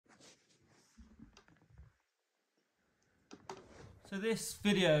So this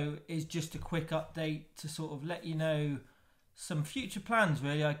video is just a quick update to sort of let you know some future plans,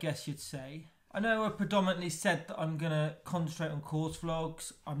 really, I guess you'd say. I know I predominantly said that I'm going to concentrate on course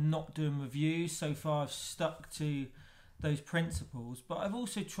vlogs. I'm not doing reviews. So far I've stuck to those principles, but I've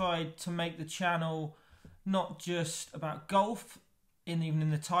also tried to make the channel not just about golf. Even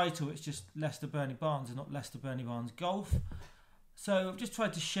in the title it's just Leicester Burnley Barnes and not Leicester Burnley Barnes Golf. So I've just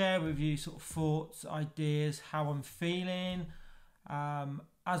tried to share with you sort of thoughts, ideas, how I'm feeling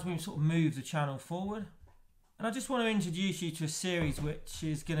as we sort of move the channel forward. And I just want to introduce you to a series which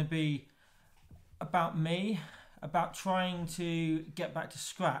is going to be about me, about trying to get back to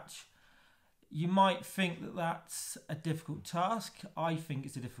scratch. You might think that that's a difficult task. I think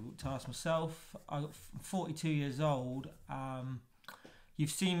it's a difficult task myself. I'm 42 years old.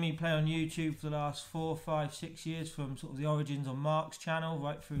 You've seen me play on YouTube for the last 4, 5, 6 years, from sort of the origins on Mark's channel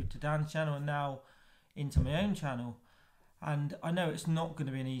right through to Dan's channel and now into my own channel. And I know it's not going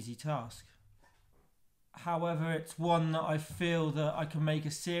to be an easy task. However, it's one that I feel that I can make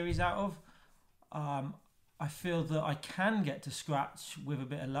a series out of. I feel that I can get to scratch with a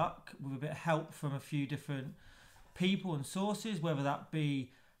bit of luck, with a bit of help from a few different people and sources, whether that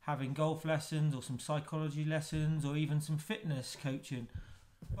be having golf lessons or some psychology lessons or even some fitness coaching.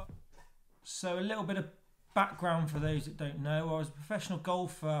 So a little bit of background for those that don't know. I was a professional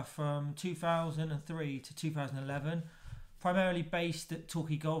golfer from 2003 to 2011, primarily based at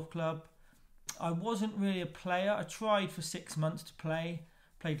Torquay Golf Club. I wasn't really a player. I tried for 6 months to play.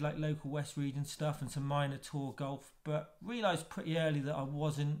 Played like local West Region stuff and some minor tour golf, but realised pretty early that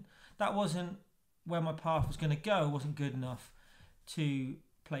that wasn't where my path was going to go. I wasn't good enough to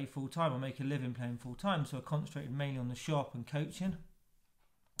play full time or make a living playing full time, so I concentrated mainly on the shop and coaching.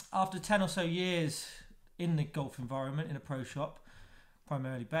 After 10 or so years in the golf environment, in a pro shop,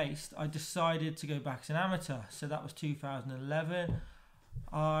 primarily based, I decided to go back as an amateur. So that was 2011.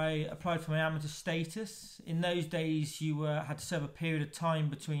 I applied for my amateur status. In those days, you had to serve a period of time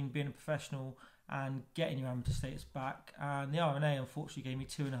between being a professional and getting your amateur status back. And the R&A unfortunately gave me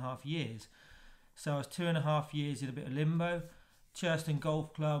 2.5 years. So I was 2.5 years in a bit of limbo. Churston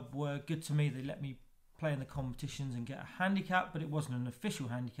Golf Club were good to me. They let me play in the competitions and get a handicap, but it wasn't an official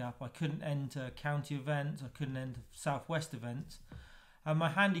handicap. I couldn't enter county events. I couldn't enter Southwest events. And my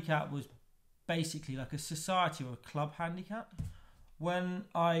handicap was basically like a society or a club handicap. When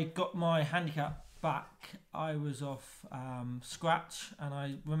I got my handicap back, I was off scratch, and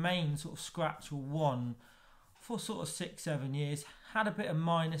I remained sort of scratch or one for sort of 6-7 years. Had a bit of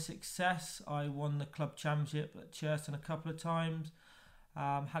minor success. I won the club championship at Churston a couple of times.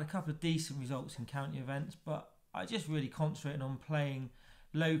 Had a couple of decent results in county events, but I just really concentrated on playing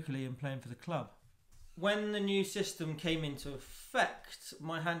locally and playing for the club. When the new system came into effect,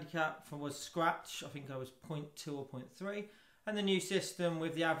 my handicap was scratch. I think I was 0.2 or 0.3. And the new system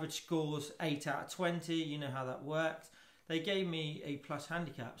with the average scores 8 out of 20, you know how that works. They gave me a plus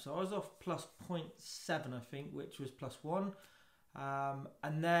handicap. So I was off plus 0.7, I think, which was plus 1.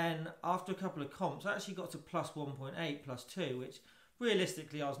 And then after a couple of comps, I actually got to plus 1.8, plus 2, which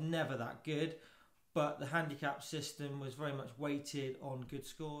realistically I was never that good. But the handicap system was very much weighted on good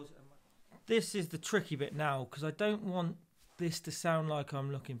scores. This is the tricky bit now, because I don't want this to sound like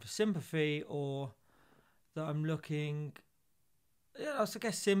I'm looking for sympathy or that I'm looking... I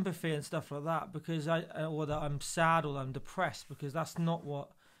guess sympathy and stuff like that, because or that I'm sad or that I'm depressed, because that's not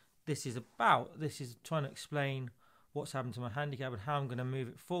what this is about. This is trying to explain what's happened to my handicap and how I'm going to move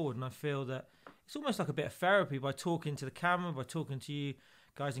it forward. And I feel that it's almost like a bit of therapy by talking to the camera, by talking to you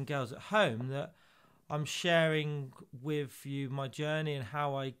guys and girls at home, that I'm sharing with you my journey and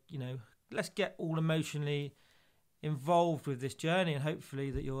how I, let's get all emotionally involved with this journey, and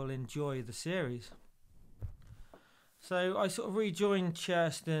hopefully that you'll enjoy the series. So I sort of rejoined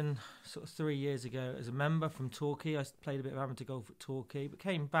Churston sort of 3 years ago as a member from Torquay. I played a bit of amateur golf at Torquay, but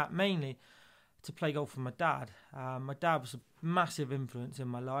came back mainly to play golf with my dad. My dad was a massive influence in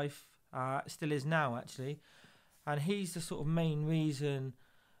my life, still is now actually, and he's the sort of main reason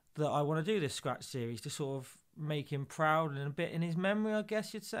that I want to do this scratch series, to sort of make him proud and a bit in his memory, I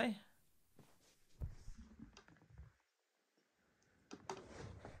guess you'd say.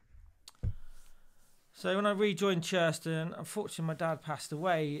 So when I rejoined Churston, unfortunately my dad passed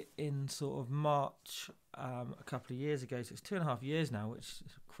away in sort of March a couple of years ago. So it's 2.5 years now, which is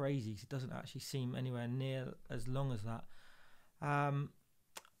crazy. It doesn't actually seem anywhere near as long as that. And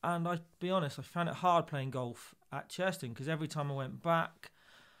I'll be honest, I found it hard playing golf at Churston, because every time I went back,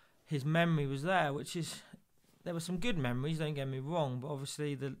 his memory was there, there were some good memories, don't get me wrong, but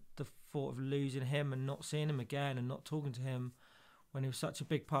obviously the thought of losing him and not seeing him again and not talking to him when he was such a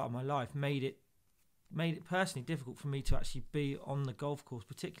big part of my life made it made it personally difficult for me to actually be on the golf course,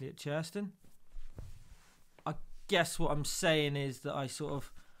 particularly at Churston. I guess what I'm saying is that I sort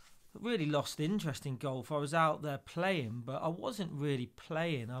of really lost interest in golf. I was out there playing, but I wasn't really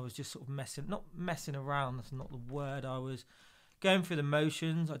playing. I was just sort of not messing around, that's not the word. I was going through the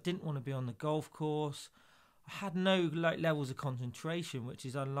motions. I didn't want to be on the golf course. I had no levels of concentration, which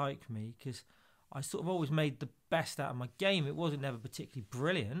is unlike me, because I sort of always made the best out of my game. It wasn't never particularly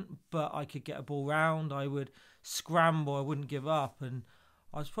brilliant, but I could get a ball round. I would scramble. I wouldn't give up, and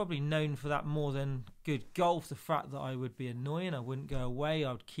I was probably known for that more than good golf. The fact that I would be annoying, I wouldn't go away.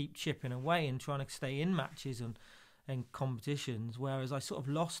 I would keep chipping away and trying to stay in matches and competitions, whereas I sort of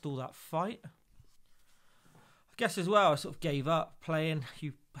lost all that fight. I guess as well, I sort of gave up playing.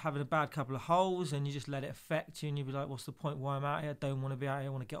 You having a bad couple of holes and you just let it affect you, and you'd be like, what's the point? Why I'm out here? I don't want to be out here.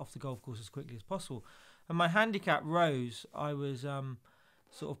 I want to get off the golf course as quickly as possible. And my handicap rose. I was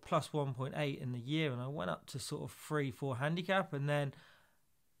sort of plus 1.8 in the year, and I went up to sort of 3-4 handicap, and then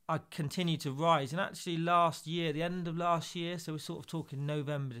I continued to rise. And actually last year, the end of last year, so we're sort of talking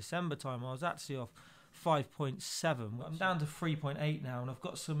November, December time, I was actually off 5.7. I'm down to 3.8 now, and I've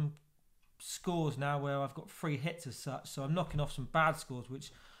got some scores now where I've got 3 hits as such, so I'm knocking off some bad scores,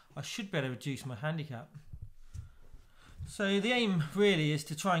 which I should be able to reduce my handicap. So the aim really is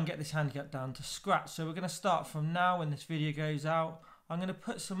to try and get this handicap down to scratch. So we're going to start from now when this video goes out. I'm going to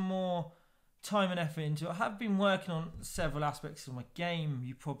put some more time and effort into it. I have been working on several aspects of my game.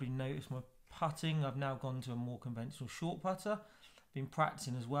 You probably noticed my putting. I've now gone to a more conventional short putter. Been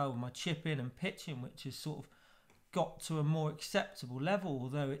practicing as well with my chipping and pitching, which has sort of got to a more acceptable level,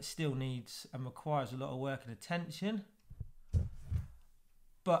 although it still needs and requires a lot of work and attention.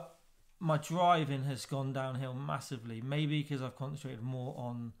 But my driving has gone downhill massively, maybe because I've concentrated more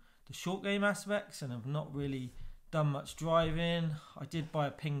on the short game aspects and I've not really done much driving. I did buy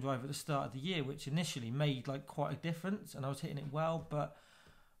a ping drive at the start of the year, which initially made like quite a difference, and I was hitting it well, but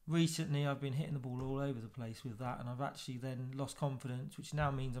recently I've been hitting the ball all over the place with that, and I've actually then lost confidence, which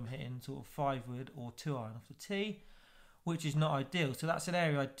now means I'm hitting sort of 5-wood or 2-iron off the tee, which is not ideal. So that's an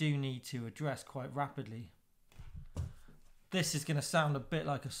area I do need to address quite rapidly. This is going to sound a bit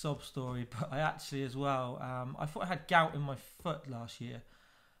like a sob story, but I actually as well, I thought I had gout in my foot last year,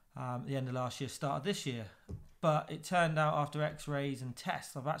 the end of last year, start of this year. But it turned out after x-rays and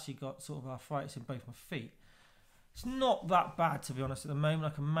tests, I've actually got sort of arthritis in both my feet. It's not that bad, to be honest, at the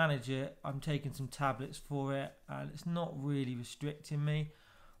moment. I can manage it. I'm taking some tablets for it, and it's not really restricting me.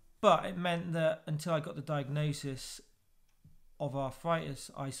 But it meant that until I got the diagnosis of arthritis,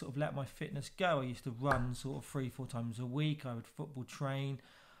 I sort of let my fitness go. I used to run sort of 3-4 times a week. I would football train.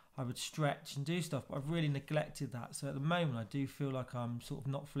 I would stretch and do stuff, but I've really neglected that. So at the moment, I do feel like I'm sort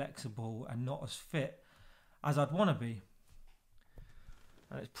of not flexible and not as fit as I'd want to be.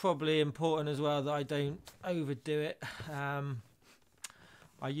 And it's probably important as well that I don't overdo it.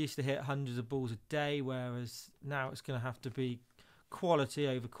 I used to hit hundreds of balls a day, whereas now it's going to have to be quality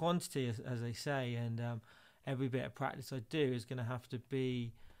over quantity, as they say. And every bit of practice I do is going to have to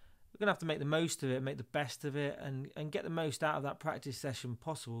be... We're going to have to make the most of it, make the best of it, and get the most out of that practice session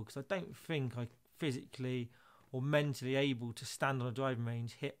possible, because I don't think I'm physically or mentally able to stand on a driving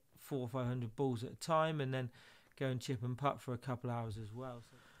range, hit 400 or 500 balls at a time, and then go and chip and putt for a couple hours as well.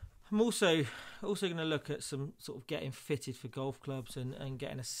 So I'm also going to look at some sort of getting fitted for golf clubs and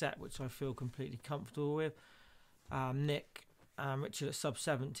getting a set which I feel completely comfortable with. Nick and Richard at Sub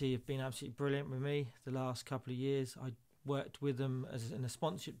 70 have been absolutely brilliant with me the last couple of years. I worked with them as in a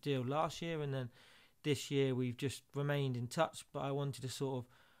sponsorship deal last year, and then this year we've just remained in touch, but I wanted to sort of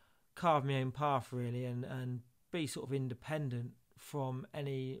carve my own path really and be sort of independent from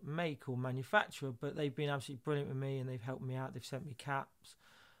any make or manufacturer. But they've been absolutely brilliant with me, and they've helped me out. They've sent me caps,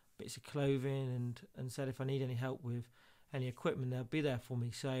 bits of clothing, and said if I need any help with any equipment, they'll be there for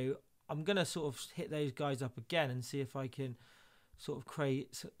me. So I'm going to sort of hit those guys up again and see if I can sort of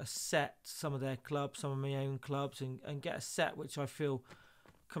create a set, some of their clubs, some of my own clubs, and get a set which I feel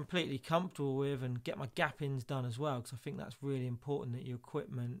completely comfortable with, and get my gap-ins done as well, because I think that's really important that your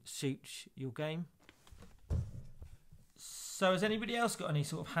equipment suits your game. So has anybody else got any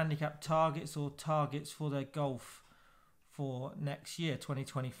sort of handicap targets or targets for their golf for next year,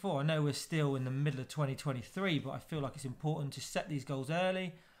 2024? I know we're still in the middle of 2023, but I feel like it's important to set these goals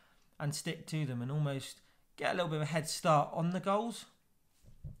early and stick to them and almost get a little bit of a head start on the goals.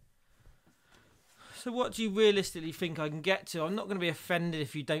 So what do you realistically think I can get to? I'm not going to be offended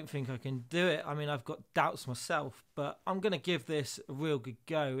if you don't think I can do it. I mean, I've got doubts myself, but I'm going to give this a real good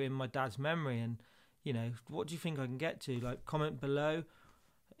go in my dad's memory. And, you know, what do you think I can get to? Like, comment below.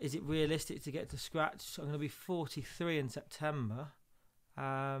 Is it realistic to get to scratch? I'm going to be 43 in September.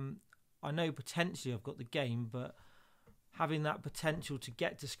 I know potentially I've got the game, but having that potential to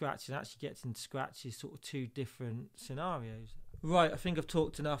get to scratch and actually get into scratch is sort of two different scenarios. Right, I think I've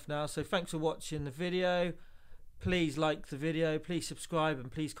talked enough now, so thanks for watching the video. Please like the video, please subscribe,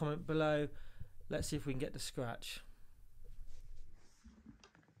 and please comment below. Let's see if we can get to scratch.